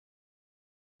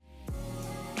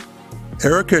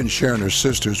Erica and Sharon are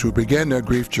sisters who began their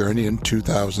grief journey in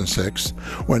 2006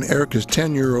 when Erica's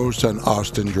 10-year-old son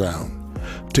Austin drowned.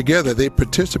 Together, they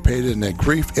participated in a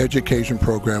grief education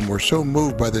program, were so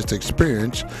moved by this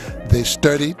experience, they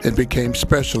studied and became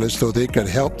specialists so they could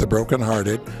help the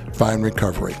brokenhearted find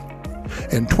recovery.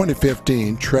 In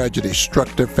 2015, tragedy struck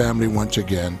their family once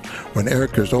again when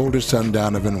Erica's oldest son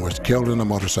Donovan was killed in a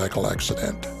motorcycle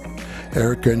accident.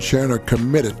 Erica and Sharon are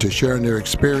committed to sharing their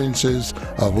experiences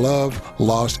of love,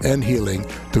 loss, and healing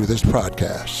through this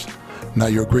podcast. Now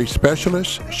your grief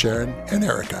specialists, Sharon and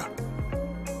Erica.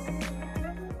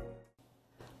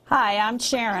 Hi, I'm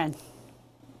Sharon.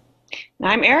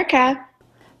 I'm Erica.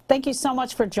 Thank you so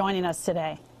much for joining us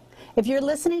today. If you're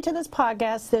listening to this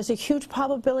podcast, there's a huge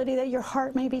probability that your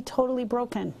heart may be totally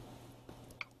broken.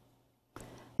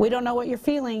 We don't know what you're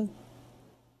feeling,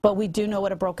 but we do know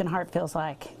what a broken heart feels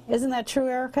like. Isn't that true,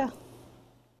 Erica?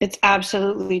 It's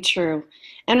absolutely true.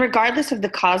 And regardless of the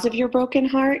cause of your broken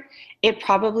heart, it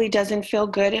probably doesn't feel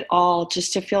good at all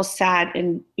just to feel sad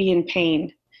and be in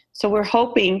pain. So we're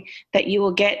hoping that you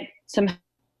will get some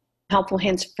helpful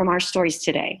hints from our stories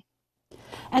today.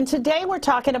 And today we're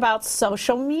talking about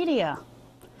social media.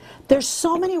 There's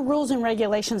so many rules and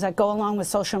regulations that go along with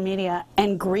social media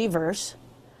and grievers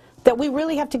that we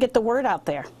really have to get the word out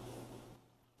there.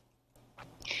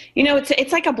 You know,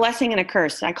 it's like a blessing and a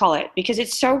curse, I call it, because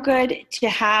it's so good to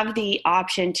have the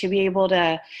option to be able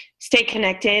to stay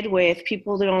connected with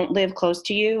people who don't live close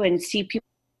to you and see people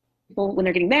when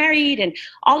they're getting married and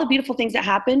all the beautiful things that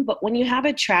happen. But when you have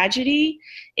a tragedy,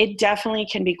 it definitely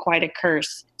can be quite a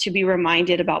curse to be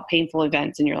reminded about painful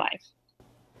events in your life.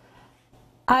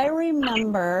 I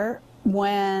remember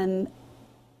when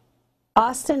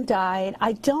Austin died,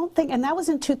 I don't think, and that was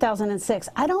in 2006,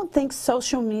 I don't think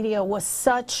social media was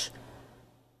such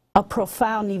a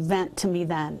profound event to me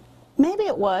then. Maybe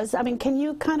it was. I mean, can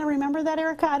you kind of remember that,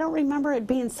 Erica? I don't remember it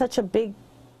being such a big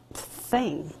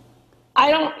thing.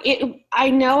 I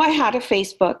know I had a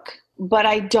Facebook, but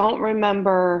I don't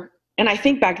remember, and I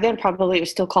think back then probably it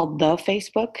was still called the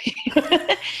Facebook.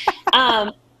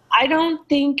 I don't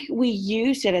think we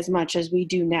used it as much as we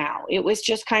do now. It was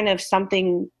just kind of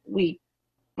something we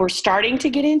were starting to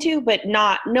get into, but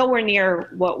nowhere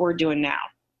near what we're doing now.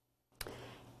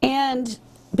 And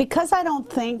because I don't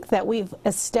think that we've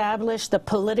established the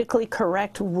politically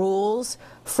correct rules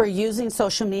for using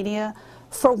social media,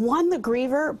 for one, the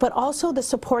griever, but also the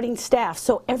supporting staff.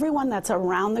 So everyone that's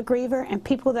around the griever and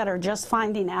people that are just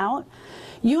finding out,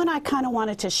 you and I kind of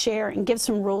wanted to share and give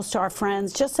some rules to our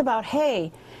friends just about,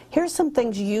 hey, here's some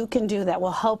things you can do that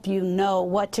will help you know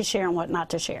what to share and what not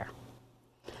to share.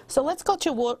 So let's go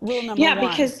to rule number one. Yeah,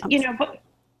 because,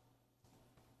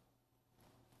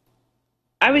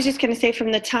 I was just going to say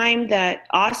from the time that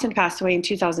Austin passed away in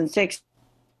 2006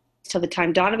 till the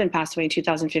time Donovan passed away in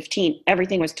 2015,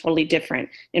 everything was totally different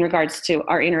in regards to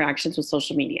our interactions with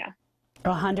social media.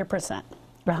 100%.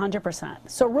 100%.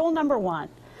 So rule number one,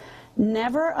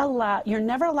 you're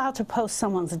never allowed to post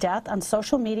someone's death on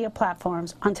social media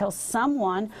platforms until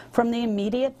someone from the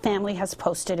immediate family has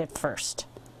posted it first.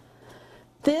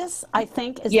 This, I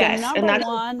think, is the number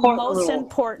one most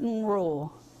important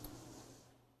rule.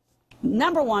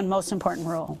 Number one most important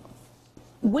rule.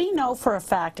 We know for a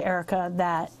fact, Erica,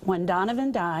 that when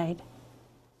Donovan died,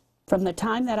 from the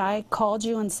time that I called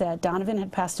you and said Donovan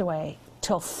had passed away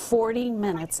till 40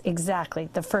 minutes exactly,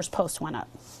 the first post went up.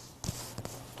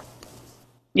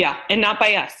 Yeah, and not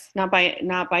by us, not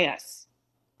by us.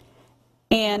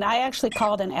 And I actually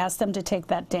called and asked them to take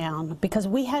that down because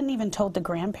we hadn't even told the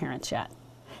grandparents yet.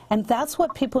 And that's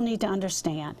what people need to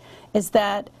understand, is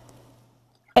that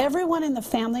everyone in the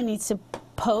family needs to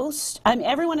post.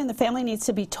 Everyone in the family needs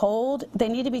to be told. They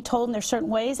need to be told in their certain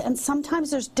ways. And sometimes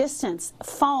there's distance,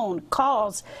 phone,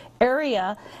 calls,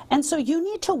 area. And so you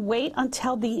need to wait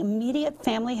until the immediate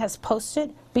family has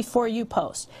posted before you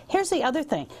post. Here's the other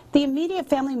thing. The immediate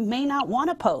family may not want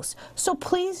to post. So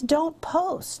please don't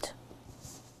post.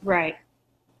 Right.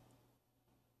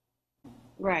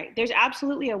 Right. There's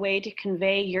absolutely a way to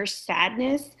convey your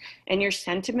sadness and your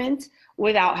sentiments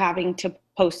without having to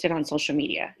post it on social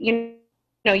media. You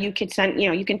can send,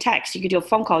 you can text, you can do a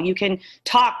phone call, you can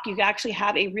talk, you can actually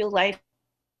have a real life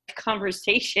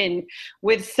conversation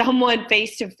with someone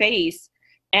face to face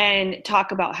and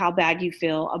talk about how bad you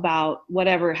feel about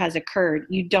whatever has occurred.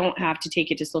 You don't have to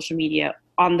take it to social media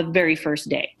on the very first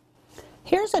day.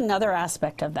 Here's another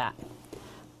aspect of that.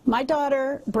 My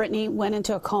daughter, Brittany, went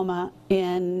into a coma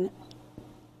in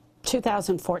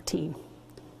 2014.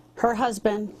 Her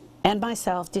husband and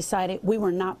myself decided we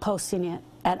were not posting it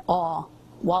at all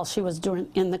while she was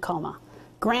in the coma.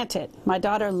 Granted, my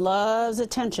daughter loves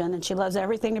attention and she loves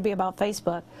everything to be about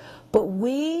Facebook, but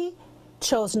we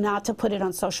chose not to put it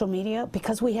on social media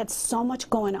because we had so much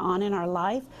going on in our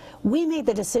life. We made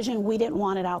the decision we didn't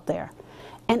want it out there.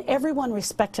 And everyone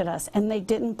respected us and they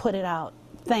didn't put it out,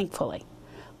 thankfully.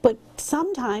 But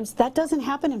sometimes that doesn't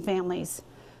happen in families.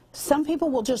 Some people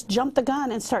will just jump the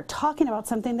gun and start talking about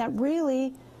something that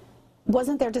really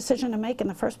wasn't their decision to make in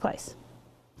the first place.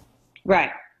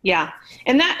 Right. Yeah.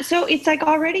 And so it's like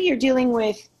already you're dealing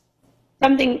with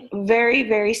something very,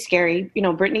 very scary, you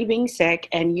know, Brittany being sick,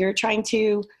 and you're trying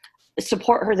to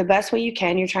support her the best way you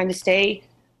can. You're trying to stay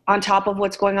on top of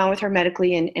what's going on with her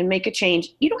medically and make a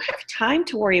change. You don't have time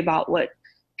to worry about what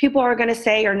people are going to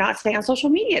say or not say on social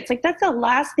media. It's like, that's the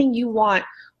last thing you want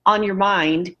on your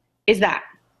mind is that.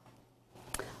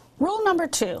 Rule number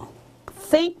 2,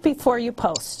 think before you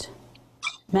post.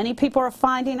 Many people are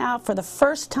finding out for the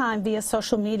first time via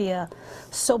social media,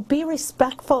 so be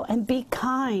respectful and be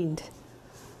kind.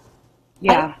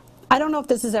 Yeah. I don't know if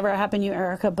this has ever happened to you,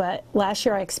 Erica, but last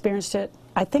year I experienced it,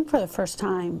 I think for the first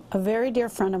time. A very dear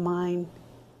friend of mine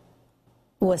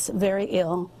was very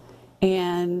ill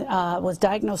and was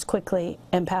diagnosed quickly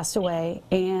and passed away.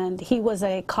 And he was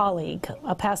a colleague,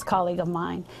 a past colleague of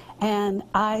mine. And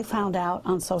I found out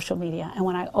on social media. And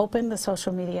when I opened the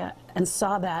social media and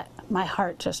saw that, my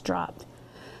heart just dropped.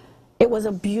 It was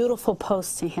a beautiful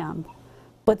post to him.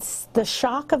 But the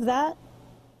shock of that,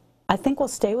 I think, will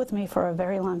stay with me for a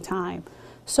very long time.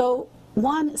 So,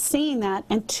 1, seeing that,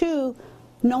 and 2,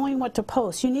 knowing what to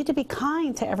post. You need to be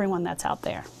kind to everyone that's out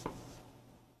there.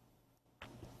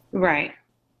 Right.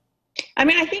 I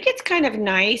mean, I think it's kind of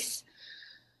nice.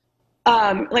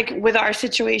 Like with our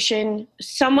situation,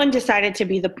 someone decided to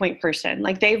be the point person.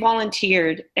 Like they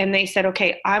volunteered and they said,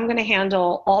 okay, I'm going to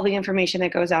handle all the information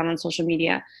that goes out on social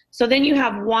media. So then you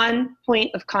have one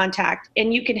point of contact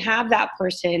and you can have that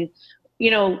person,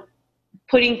 you know,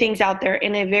 putting things out there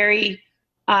in a very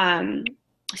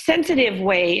sensitive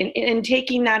way and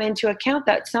taking that into account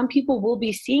that some people will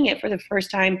be seeing it for the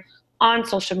first time on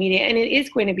social media, and it is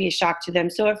going to be a shock to them.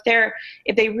 So if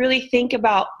they really think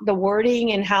about the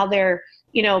wording and how they're,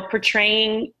 you know,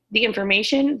 portraying the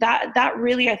information, that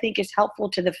really, I think, is helpful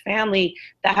to the family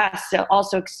that has to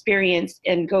also experience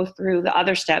and go through the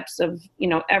other steps of, you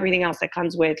know, everything else that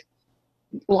comes with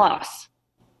loss.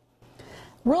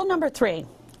 Rule number 3,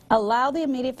 allow the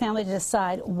immediate family to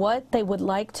decide what they would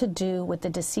like to do with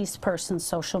the deceased person's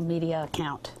social media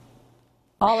account.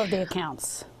 All of the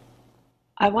accounts.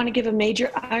 I want to give a major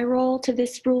eye roll to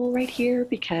this rule right here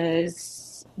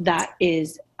because that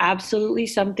is absolutely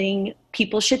something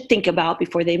people should think about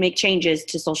before they make changes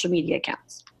to social media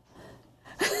accounts.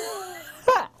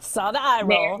 Saw the eye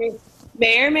roll.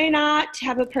 May or may not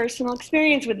have a personal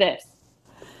experience with this.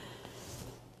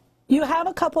 You have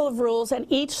a couple of rules, and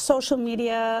each social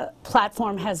media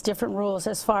platform has different rules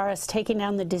as far as taking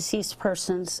down the deceased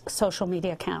person's social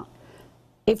media account.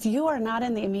 If you are not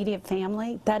in the immediate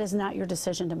family, that is not your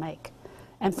decision to make.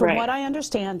 And from what I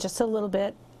understand, just a little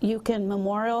bit, you can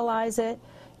memorialize it,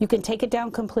 you can take it down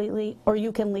completely, or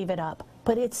you can leave it up.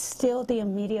 But it's still the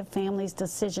immediate family's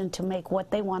decision to make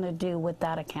what they want to do with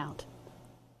that account.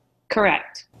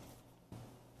 Correct.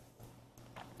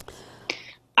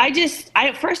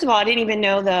 First of all, I didn't even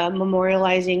know the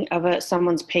memorializing of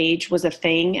someone's page was a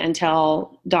thing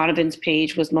until Donovan's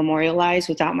page was memorialized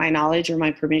without my knowledge or my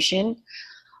permission.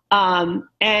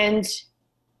 And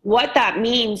what that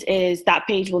means is that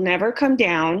page will never come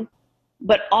down,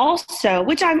 but also,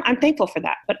 which I'm thankful for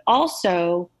that, but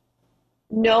also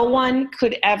no one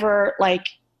could ever like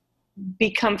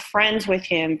become friends with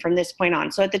him from this point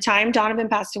on. So at the time Donovan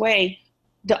passed away,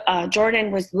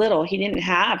 Jordan was little. He didn't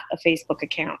have a Facebook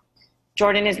account.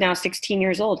 Jordan is now 16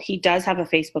 years old. He does have a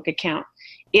Facebook account.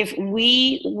 If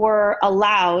we were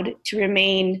allowed to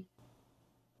remain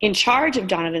in charge of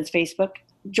Donovan's Facebook,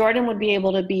 Jordan would be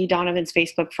able to be Donovan's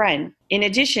Facebook friend. In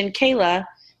addition, Kayla,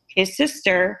 his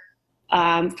sister,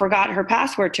 forgot her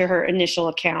password to her initial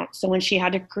account. So when she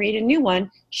had to create a new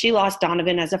one, she lost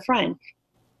Donovan as a friend.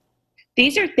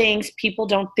 These are things people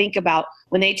don't think about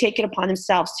when they take it upon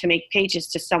themselves to make pages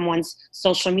to someone's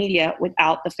social media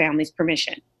without the family's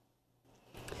permission.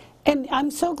 And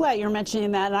I'm so glad you're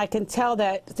mentioning that, and I can tell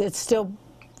that it's still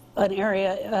an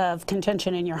area of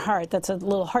contention in your heart. That's a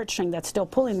little heartstring that's still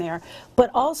pulling there. But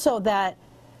also that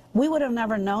we would have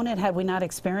never known it had we not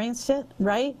experienced it,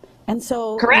 right? And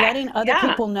so letting other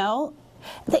people know.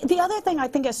 The other thing I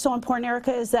think is so important,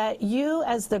 Erica, is that you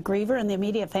as the griever in the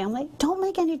immediate family, don't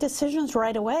make any decisions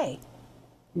right away.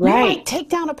 You might take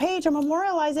down a page or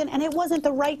memorialize it, and it wasn't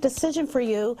the right decision for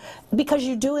you because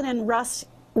you do it in rush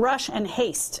and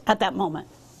haste at that moment.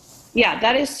 Yeah,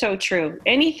 that is so true.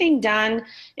 Anything done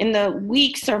in the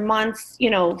weeks or months,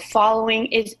 following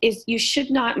is you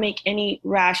should not make any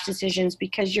rash decisions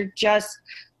because you're just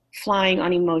flying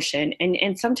on emotion.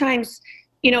 And sometimes,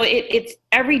 it's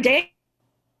every day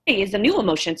is a new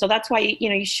emotion. So that's why,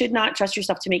 you should not trust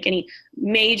yourself to make any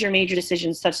major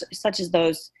decisions such as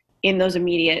those in those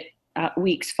immediate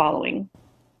weeks following.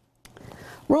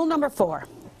 Rule number 4.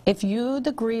 If you,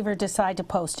 the griever, decide to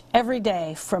post every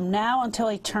day from now until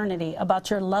eternity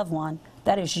about your loved one,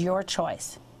 that is your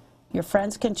choice. Your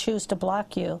friends can choose to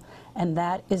block you, and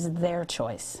that is their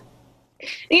choice.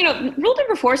 Rule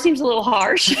number 4 seems a little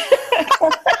harsh.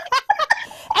 Everybody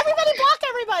block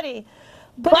everybody.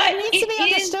 But it needs to be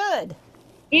understood.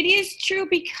 It is true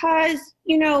because,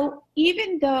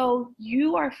 even though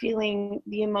you are feeling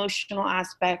the emotional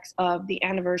aspects of the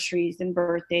anniversaries and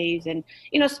birthdays and,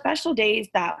 special days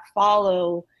that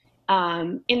follow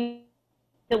in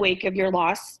the wake of your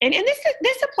loss, and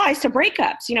this applies to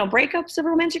breakups, breakups of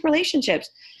romantic relationships.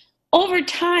 Over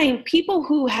time, people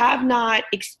who have not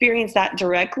experienced that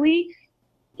directly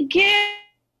get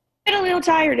a little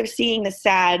tired of seeing the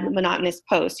sad, monotonous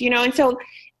posts, and so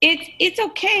it's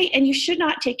okay, and you should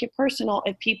not take it personal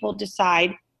if people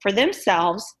decide for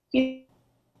themselves, you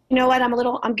know what,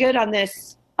 I'm good on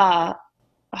this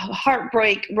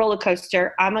heartbreak roller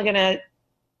coaster. I'm gonna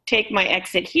take my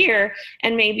exit here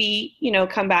and maybe,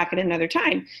 come back at another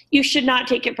time. You should not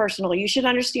take it personal. You should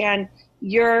understand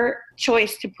your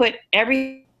choice to put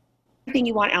everything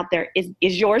you want out there is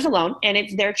yours alone, and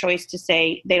it's their choice to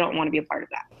say they don't want to be a part of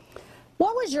that.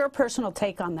 What was your personal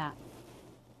take on that?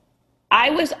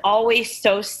 I was always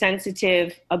so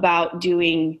sensitive about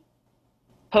doing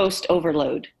post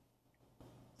overload.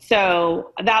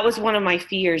 So that was one of my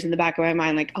fears in the back of my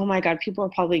mind, like, oh my God, people are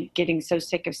probably getting so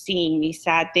sick of seeing these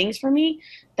sad things from me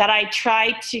that I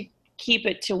tried to keep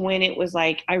it to when it was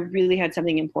like I really had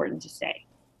something important to say.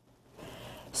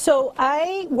 So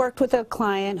I worked with a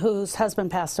client whose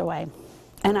husband passed away,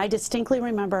 and I distinctly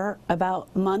remember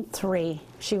about month 3,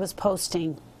 she was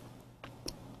posting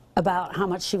about how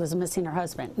much she was missing her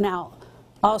husband. Now,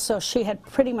 also, she had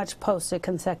pretty much posted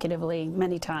consecutively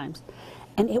many times,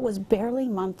 and it was barely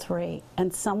month 3,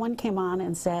 and someone came on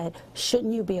and said,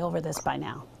 shouldn't you be over this by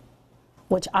now?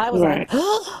 Which I was like,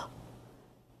 oh!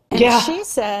 And she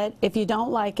said, if you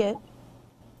don't like it,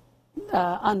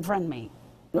 unfriend me,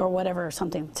 or whatever,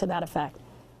 something to that effect.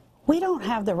 We don't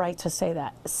have the right to say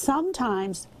that.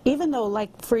 Sometimes, even though,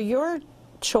 like, for your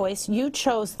choice, you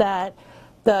chose that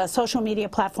the social media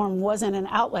platform wasn't an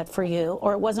outlet for you,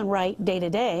 or it wasn't right day to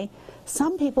day,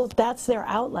 some people, that's their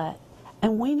outlet.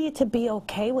 And we need to be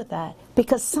okay with that,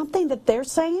 because something that they're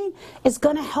saying is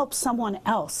going to help someone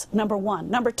else, number 1.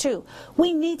 Number 2,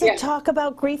 we need to talk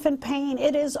about grief and pain.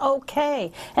 It is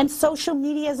okay. And social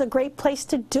media is a great place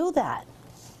to do that.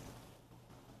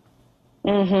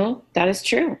 That is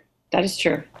true. That is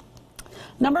true.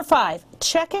 Number 5,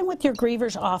 check in with your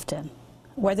grievers often,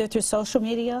 whether through social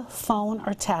media, phone,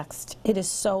 or text. It is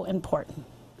so important.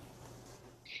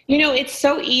 It's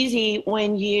so easy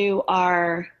when you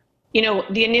are,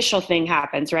 the initial thing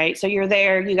happens, right? So you're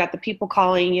there, you got the people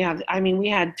calling, we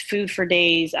had food for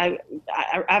days.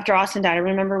 After Austin died, I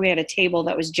remember we had a table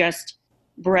that was just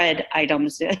bread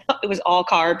items. It was all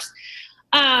carbs.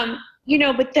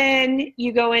 But then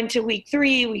you go into week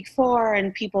 3, week 4,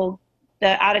 and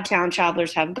the out-of-town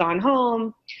travelers have gone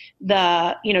home.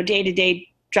 The, day-to-day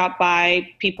drop by,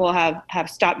 people have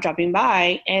stopped dropping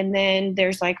by, and then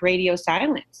there's like radio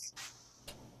silence,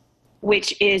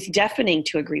 which is deafening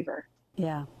to a griever.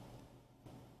 Yeah.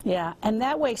 Yeah, and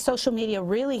that way social media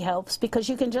really helps, because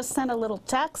you can just send a little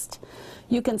text.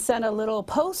 You can send a little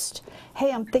post.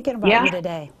 Hey, I'm thinking about you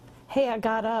today. Hey, I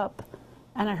got up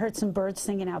and I heard some birds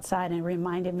singing outside and it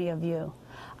reminded me of you.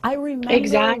 I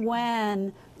remember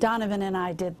when Donovan and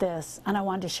I did this, and I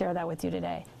wanted to share that with you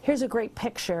today. Here's a great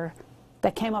picture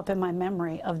that came up in my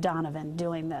memory of Donovan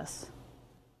doing this.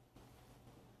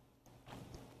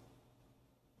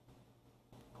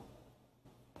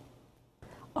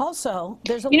 Also,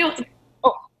 there's a... sorry,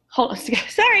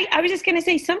 I was just going to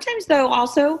say, sometimes though,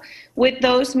 also with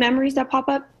those memories that pop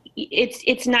up,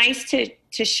 it's nice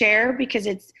to share, because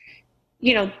it's,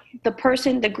 the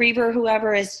person, the griever,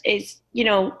 whoever is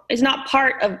not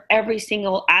part of every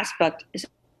single aspect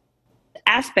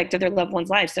of their loved one's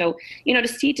life. So, to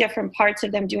see different parts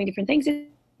of them doing different things,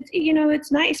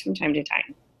 it's nice from time to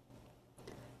time.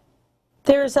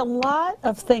 There's a lot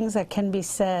of things that can be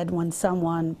said when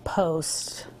someone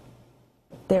posts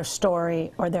their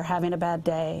story, or they're having a bad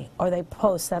day, or they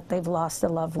post that they've lost a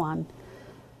loved one.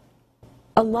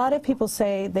 A lot of people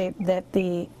say that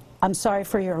the "I'm sorry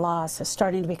for your loss" is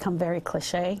starting to become very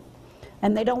cliche.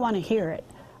 and they don't want to hear it.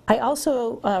 I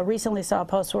also recently saw a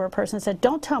post where a person said,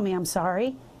 don't tell me I'm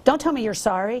sorry. Don't tell me you're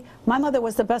sorry. My mother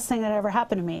was the best thing that ever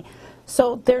happened to me.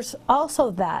 So there's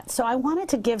also that. So I wanted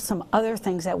to give some other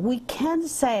things that we can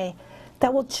say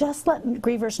that will just let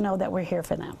grievers know that we're here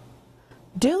for them.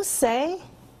 Do say,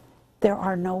 there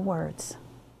are no words.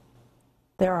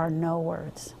 There are no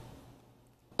words.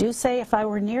 Do say, if I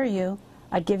were near you,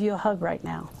 I'd give you a hug right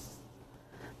now.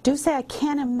 Do say, I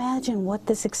can't imagine what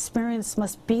this experience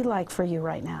must be like for you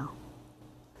right now.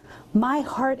 My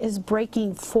heart is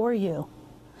breaking for you.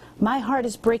 My heart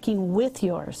is breaking with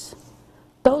yours.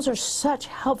 Those are such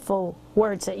helpful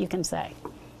words that you can say.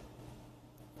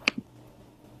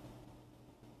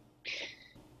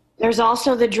 There's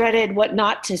also the dreaded what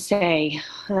not to say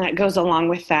that goes along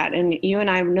with that. And you and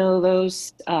I know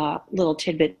those little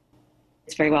tidbits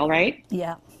very well, right?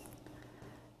 Yeah.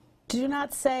 Do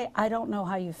not say, I don't know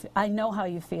how you feel. I know how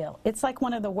you feel. It's like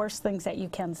one of the worst things that you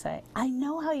can say. I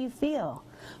know how you feel.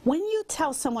 When you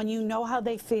tell someone you know how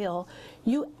they feel,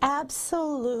 you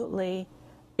absolutely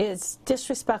is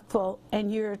disrespectful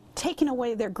and you're taking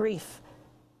away their grief.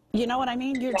 You know what I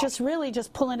mean? You're just really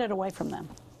just pulling it away from them.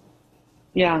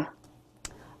 Yeah.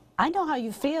 I know how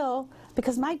you feel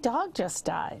because my dog just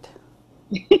died.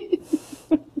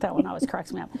 That one always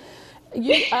cracks me up.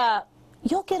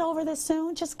 You'll get over this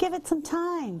soon. Just give it some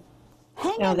time.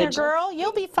 Hang in there, girl.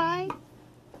 You'll be fine.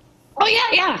 Oh,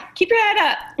 yeah. Keep your head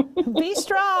up. Be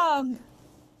strong.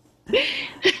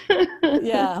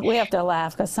 Yeah, we have to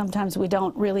laugh because sometimes we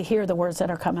don't really hear the words that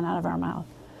are coming out of our mouth.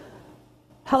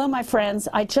 Hello, my friends.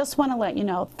 I just want to let you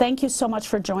know, thank you so much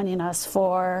for joining us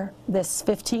for this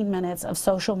 15 minutes of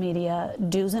social media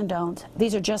do's and don'ts.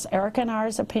 These are just Erica and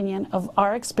I's opinion of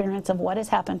our experience of what has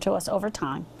happened to us over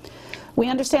time. We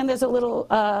understand there's a little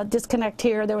disconnect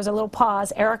here. There was a little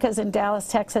pause. Erica's in Dallas,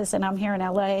 Texas, and I'm here in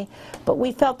LA. But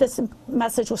we felt this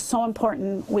message was so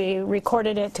important, we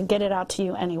recorded it to get it out to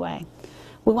you anyway.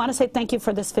 We want to say thank you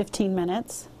for this 15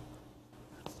 minutes.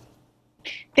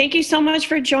 Thank you so much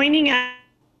for joining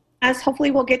us. Hopefully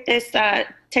we'll get this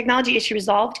technology issue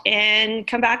resolved and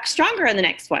come back stronger in the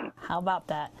next one. How about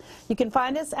that? You can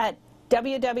find us at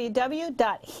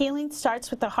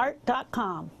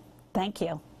www.healingstartswiththeheart.com. Thank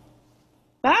you.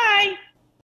 Bye.